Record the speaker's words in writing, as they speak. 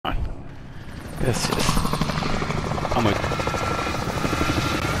That's just. I'm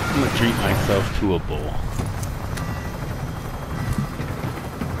gonna treat myself to a bowl.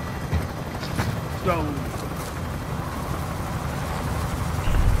 Go.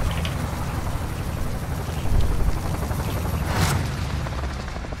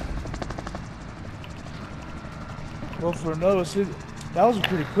 Well, for another, that was a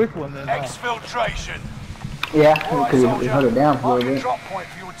pretty quick one then. Exfiltration. Yeah, because we held it down for a little bit.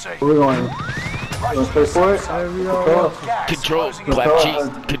 We're going straight for it. Control, clap cheeks,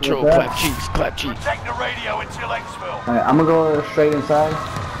 control, clap cheeks, clap cheeks. Protect the radio until exfil. Alright, I'm gonna go straight inside.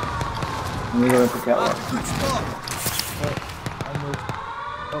 And we're gonna pick out one.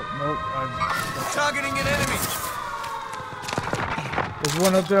 Oh, nope. Targeting an enemy. There's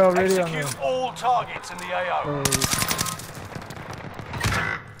one up there already. Execute all targets in the AO.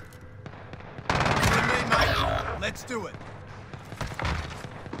 Let's do it.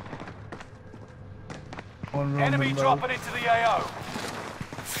 Enemy dropping into the AO.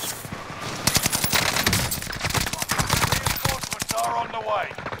 Reinforcements are on the way.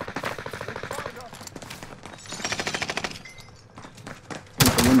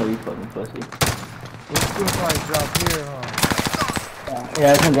 You fucking pussy. It's gonna probably drop here, huh?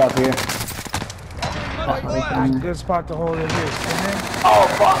 Yeah, it's gonna drop here. Good spot to hold it here. Oh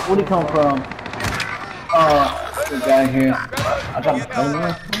fuck, where'd he come from? Oh, this guy here. I dropped the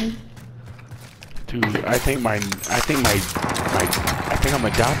plane. Dude, I think I'm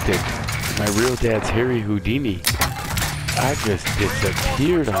adopted. My real dad's Harry Houdini. I just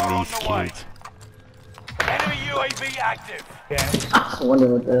disappeared on these kids. Enemy UAV active. Yeah. I wonder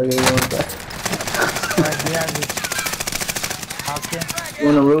what the hell you want there. Right behind this. Okay.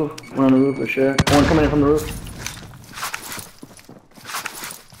 One on the roof. One on the roof for sure. One coming in from the roof.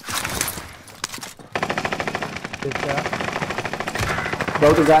 Good shot.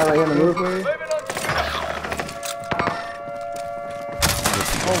 Broke the guy right here on the roof.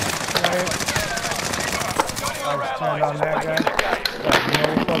 Oh, right. I was turned on that guy.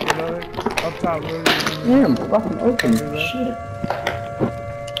 Up top, really. Damn, fucking open. Shit.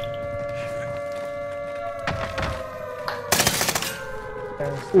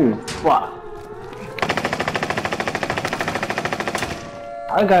 Ooh, fuck.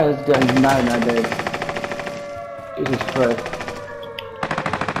 That guy is not dead. Jesus Christ.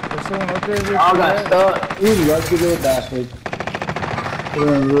 There's someone up there. I got stuck. You lucky little bastard. Put it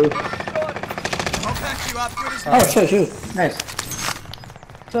on the roof. I'll pack you up good as Oh, shoot. Nice.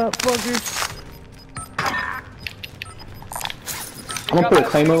 What's up, fuckers? I'm gonna put a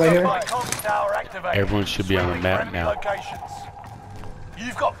claymore right here. Everyone should be on the map now.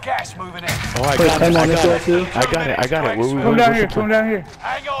 You've got gas moving in. Oh, I got it. Come down here, come down here.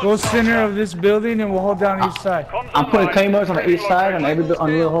 Go center of this building and we'll hold down each side. I'm putting claymores on the east side on every on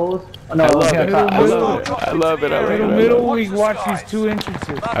little holes. Oh, no, I love it. Middle, we watch these two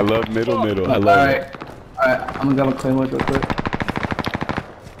entrances. I love middle. I love it. Alright, I'm gonna grab a claymore real quick.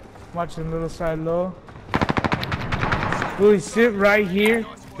 Watch the little side low. Willie, sit right here.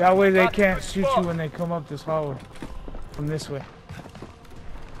 That way they can't shoot you when they come up this hallway. From this way.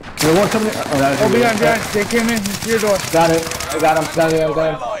 There's one coming in. Oh, behind. They came in. It's your door. Got it. I got him. No.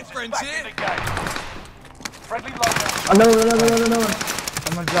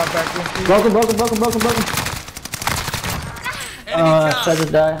 I'm gonna drop back in. Broken. Tried to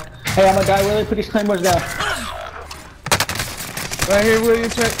die. Hey, I'm gonna die, Willie. Put these claymores down. Right here, Willie.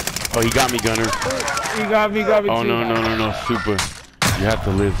 Check. Oh, he got me, Gunner. He got me. Oh, no, Super. You have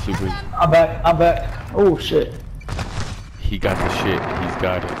to live, Super. I'm back. Oh, shit. He got the shit. He's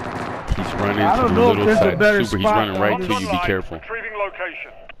got it. He's running to the little side. Super, he's running right to you. Be careful. Retrieving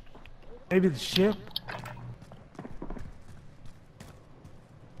location. Maybe the ship?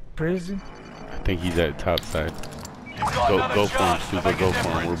 Prison? I think he's at the top side. Go for him, Super. Go for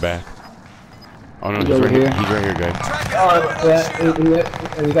him. We're back. Oh no, he's right here. He's right here, guys. Oh,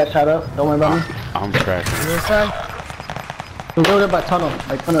 yeah. He got shot up. Don't worry about me. I'm tracking. This side? We'll go there by tunnel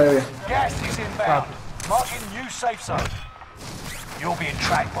area. Gas is inbound. Marking new safe zone. You're being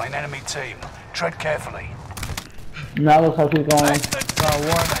tracked by an enemy team. Tread carefully. Now looks like he's going. One.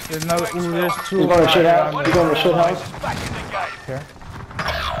 There's another. Ooh, there's two. He's going to shit house. He's going to shit house. Back in the game. Okay.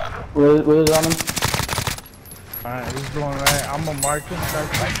 Where's on him? Alright, he's going right. I'm gonna mark him.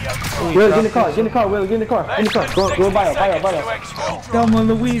 Will, get in the car. Get in the car. Go buy it. Come on,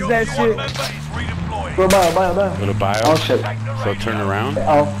 Louise, that shit. Go buy it. Go to bio. Oh shit. So turn around.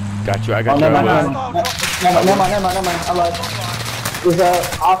 Oh. Got you. I got you. Never mind. I'm like,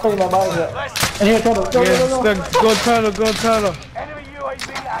 I'll tell you my body's up. And here, Turtle. Go. Go Turtle. Enemy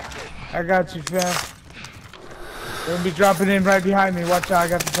UAV active. I got you, fam. They'll be dropping in right behind me. Watch out, I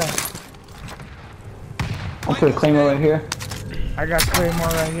got the tank. I'll put a claymore right here. I got claymore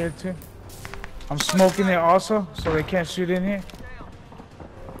right here too. I'm smoking it also, so they can't shoot in here.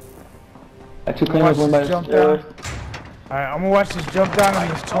 Got 2 claymores, one by the jump stairs. down. Alright, I'm gonna watch this jump down in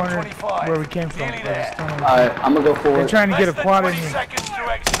this corner where we came from. Nearly Alright, I'm gonna go forward. They're trying to get a quad in here. seconds to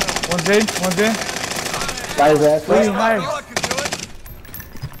exfil. One's in, one's in. Guys, that's Willie, right. hide.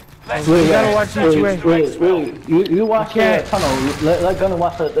 Willie, You gotta watch each way. Willie, you watch the tunnel. Let Gunner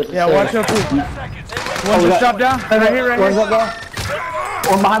watch the Yeah, stairs. watch out too. One just drop down. Right here, right One's here. up there.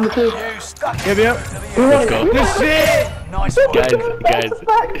 One behind the two. You stuck Yep, yep. Let's go. Good shit! Nice one. Guys,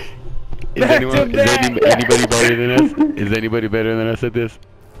 is anybody better than us? Is anybody better than us at this?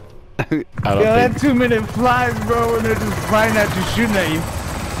 I don't Yo, think. that 2-minute flies, bro, when they're just flying at you, shooting at you.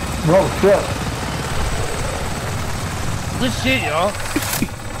 Bro, shit. Good shit, y'all.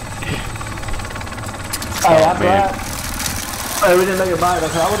 Hey, I'm glad. Hey, we didn't make it by it.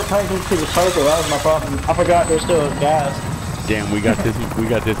 I would have taken to the circle. That was my problem. I forgot there's still gas. Damn, we got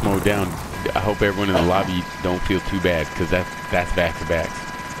this mode down. I hope everyone in the lobby don't feel too bad, cause that's back to backs.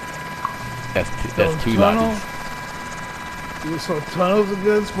 That's 2 tunnel. lobbies. So tunnel's a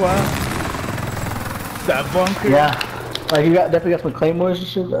good spot. That bunker. Yeah. Like you definitely got some claymores and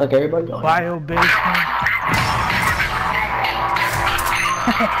shit. Like everybody. Bio basement.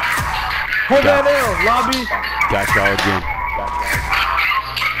 Hold that L, lobby. Got y'all again.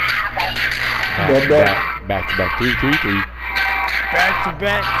 Back to back. 3-3-3. Back to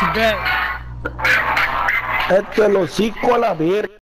back to back. Este lo hocico a la verga.